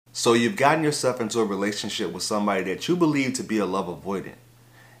So you've gotten yourself into a relationship with somebody that you believe to be a love avoidant.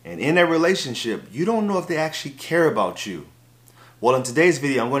 And in that relationship, you don't know if they actually care about you. Well, in today's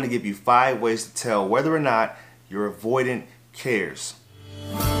video, I'm going to give you 5 ways to tell whether or not your avoidant cares.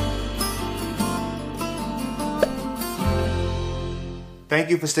 Thank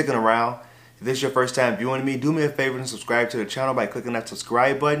you for sticking around. If this is your first time viewing me, do me a favor and subscribe to the channel by clicking that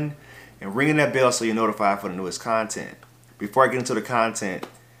subscribe button and ringing that bell so you're notified for the newest content. Before I get into the content,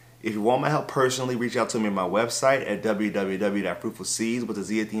 if you want my help personally, reach out to me on my website at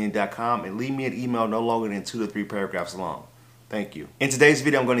www.fruitfulseeds.com and leave me an email no longer than 2 to 3 paragraphs long. Thank you. In today's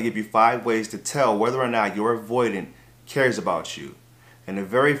video, I'm going to give you 5 ways to tell whether or not your avoidant cares about you. And the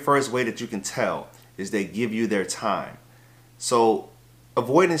very first way that you can tell is they give you their time. So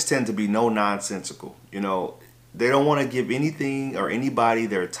avoidants tend to be no nonsensical. You know, they don't want to give anything or anybody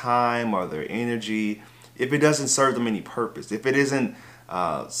their time or their energy if it doesn't serve them any purpose. If it isn't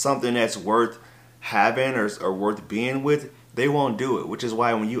something that's worth having or worth being with, they won't do it. Which is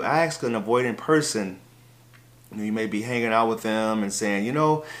why when you ask an avoidant person, you may be hanging out with them and saying, you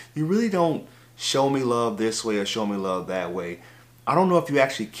know, you really don't show me love this way or show me love that way. I don't know if you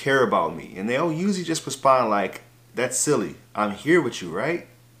actually care about me. And they'll usually just respond like, that's silly. I'm here with you, right?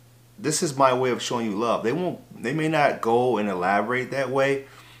 This is my way of showing you love. They may not go and elaborate that way,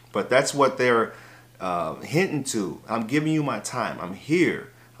 but that's what they're hinting to. I'm giving you my time. I'm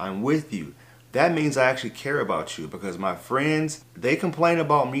here. I'm with you. That means I actually care about you, because my friends, they complain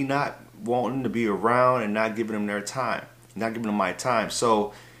about me not wanting to be around and not giving them their time, not giving them my time.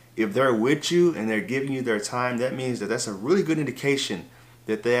 So if they're with you and they're giving you their time, that means that that's a really good indication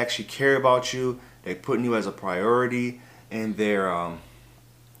that they actually care about you. They're putting you as a priority, and they're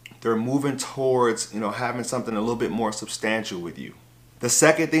moving towards, you know, having something a little bit more substantial with you. The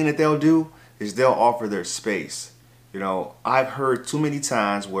second thing that they'll do is they'll offer their space. You know, I've heard too many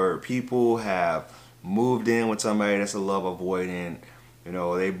times where people have moved in with somebody that's a love avoidant. You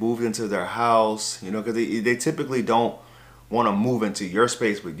know, they moved into their house, you know, because they typically don't want to move into your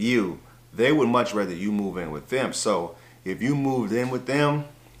space with you. They would much rather you move in with them. So if you moved in with them,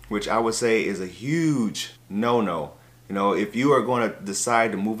 which I would say is a huge no-no. You know, if you are going to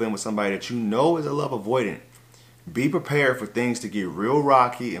decide to move in with somebody that you know is a love avoidant, be prepared for things to get real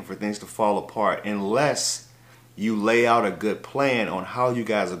rocky and for things to fall apart unless you lay out a good plan on how you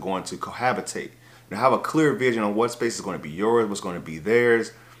guys are going to cohabitate. You have a clear vision on what space is going to be yours, what's going to be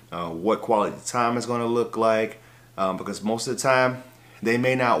theirs, what quality time is going to look like, because most of the time they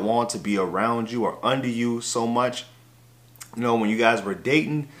may not want to be around you or under you so much. You know, when you guys were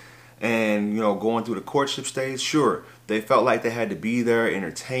dating and, you know, going through the courtship stage, sure, they felt like they had to be there,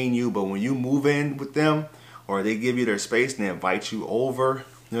 entertain you, but when you move in with them, or they give you their space and they invite you over,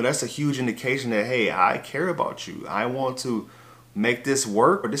 you know, that's a huge indication that, hey, I care about you. I want to make this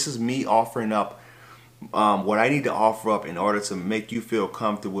work, or this is me offering up what I need to offer up in order to make you feel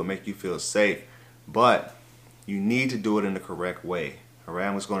comfortable, make you feel safe. But you need to do it in the correct way. All right,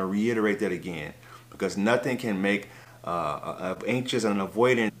 I'm just going to reiterate that again, because nothing can make an anxious and an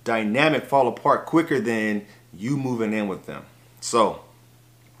avoidant dynamic fall apart quicker than you moving in with them. So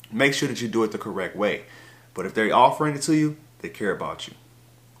make sure that you do it the correct way. But if they're offering it to you, they care about you.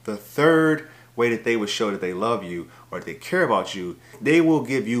 The third way that they will show that they love you or that they care about you, they will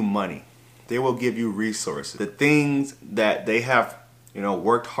give you money. They will give you resources. The things that they have, you know,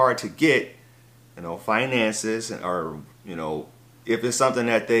 worked hard to get, you know, finances, or, you know, if it's something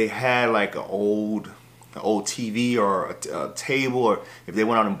that they had, like an old TV or a table, or if they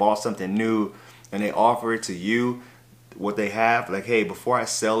went out and bought something new and they offer it to you, what they have, like, hey, before I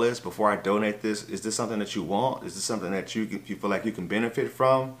sell this, before I donate this, is this something that you want? Is this something that you feel like you can benefit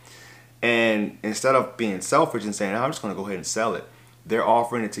from? And instead of being selfish and saying, I'm just going to go ahead and sell it, they're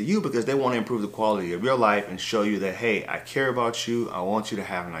offering it to you because they want to improve the quality of your life and show you that, hey, I care about you. I want you to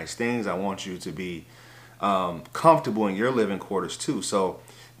have nice things. I want you to be comfortable in your living quarters too. So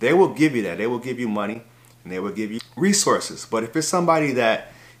they will give you that. They will give you money and they will give you resources. But if it's somebody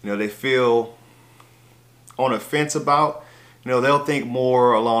that, you know, they feel on a fence about, you know, they'll think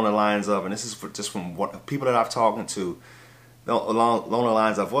more along the lines of, and this is just from what people that I've talked to, along the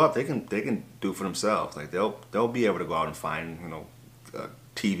lines of, well, they can do for themselves. Like they'll be able to go out and find, you know, a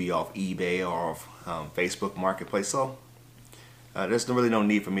TV off eBay or off Facebook Marketplace. So there's really no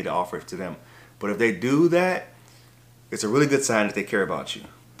need for me to offer it to them. But if they do that, it's a really good sign that they care about you.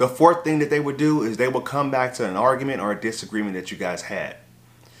 The fourth thing that they would do is they will come back to an argument or a disagreement that you guys had.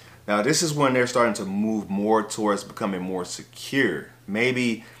 Now, this is when they're starting to move more towards becoming more secure,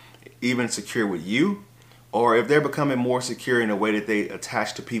 maybe even secure with you, or if they're becoming more secure in the way that they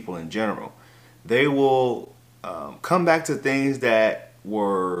attach to people in general. They will come back to things that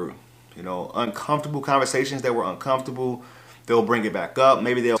were, uncomfortable, conversations that were uncomfortable, they'll bring it back up.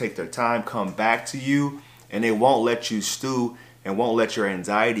 Maybe they'll take their time, come back to you, and they won't let you stew and won't let your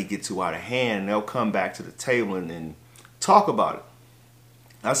anxiety get too out of hand. They'll come back to the table and talk about it.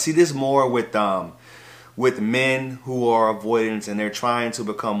 I see this more with men who are avoidants, and they're trying to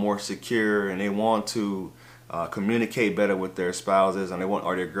become more secure, and they want to communicate better with their spouses, and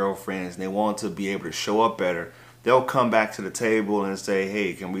or their girlfriends, and they want to be able to show up better. They'll come back to the table and say,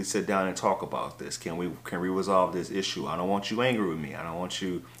 hey, can we sit down and talk about this? Can we resolve this issue? I don't want you angry with me. I don't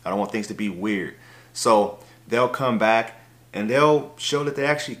want things to be weird. So they'll come back and they'll show that they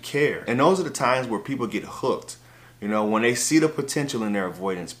actually care. And those are the times where people get hooked. When they see the potential in their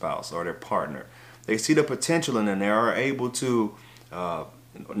avoidant spouse or their partner, they see the potential in them, and they are able to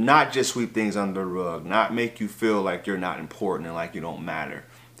not just sweep things under the rug, not make you feel like you're not important and like you don't matter.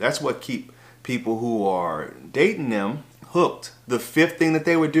 That's what keep people who are dating them hooked. The fifth thing that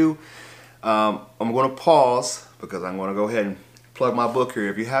they would do, I'm going to pause because I'm going to go ahead and plug my book here.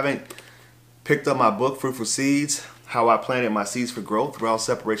 If you haven't picked up my book, Fruitful Seeds, How I Planted My Seeds for Growth Throughout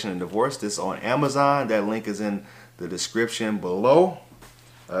Separation and Divorce, this is on Amazon. That link is in the description below.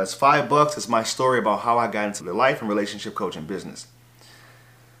 It's $5. It's my story about how I got into the life and relationship coaching business.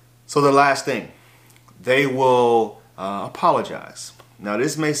 So the last thing, they will apologize. Now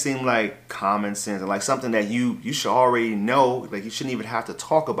this may seem like common sense and like something that you should already know, like you shouldn't even have to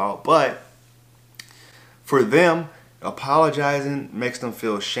talk about, but for them, apologizing makes them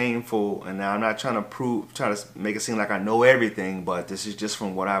feel shameful. And now I'm not trying to make it seem like I know everything, but this is just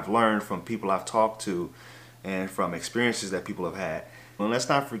from what I've learned from people I've talked to and from experiences that people have had. And let's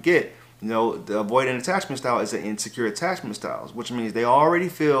not forget, the avoidant attachment style is an insecure attachment style, which means they already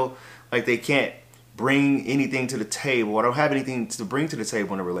feel like they can't bring anything to the table or don't have anything to bring to the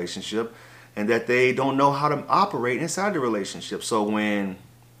table in a relationship, and that they don't know how to operate inside the relationship. So when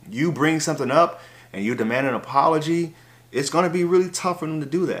you bring something up and you demand an apology, it's going to be really tough for them to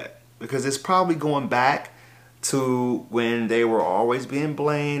do that, because it's probably going back to when they were always being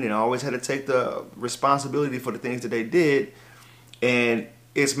blamed and always had to take the responsibility for the things that they did, and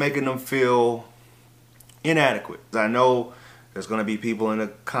it's making them feel inadequate. I know there's going to be people in the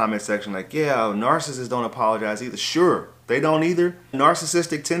comment section like, yeah, narcissists don't apologize either. Sure, they don't either.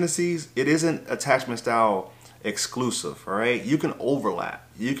 Narcissistic tendencies, it isn't attachment style exclusive, all right? You can overlap.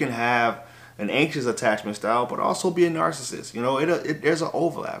 You can have an anxious attachment style, but also be a narcissist. There's an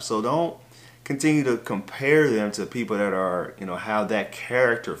overlap. So don't continue to compare them to people that are, have that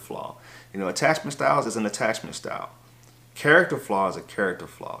character flaw. Attachment styles is an attachment style. Character flaw is a character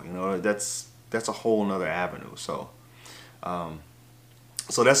flaw. That's a whole nother avenue. So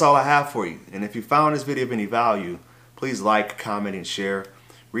that's all I have for you. And if you found this video of any value, please like, comment, and share.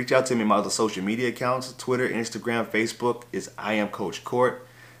 Reach out to me on my other social media accounts. Twitter, Instagram, Facebook is I am Coach Court.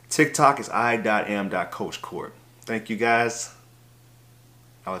 TikTok is I.am.CoachCourt. Thank you guys.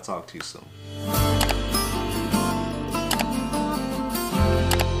 I will talk to you soon.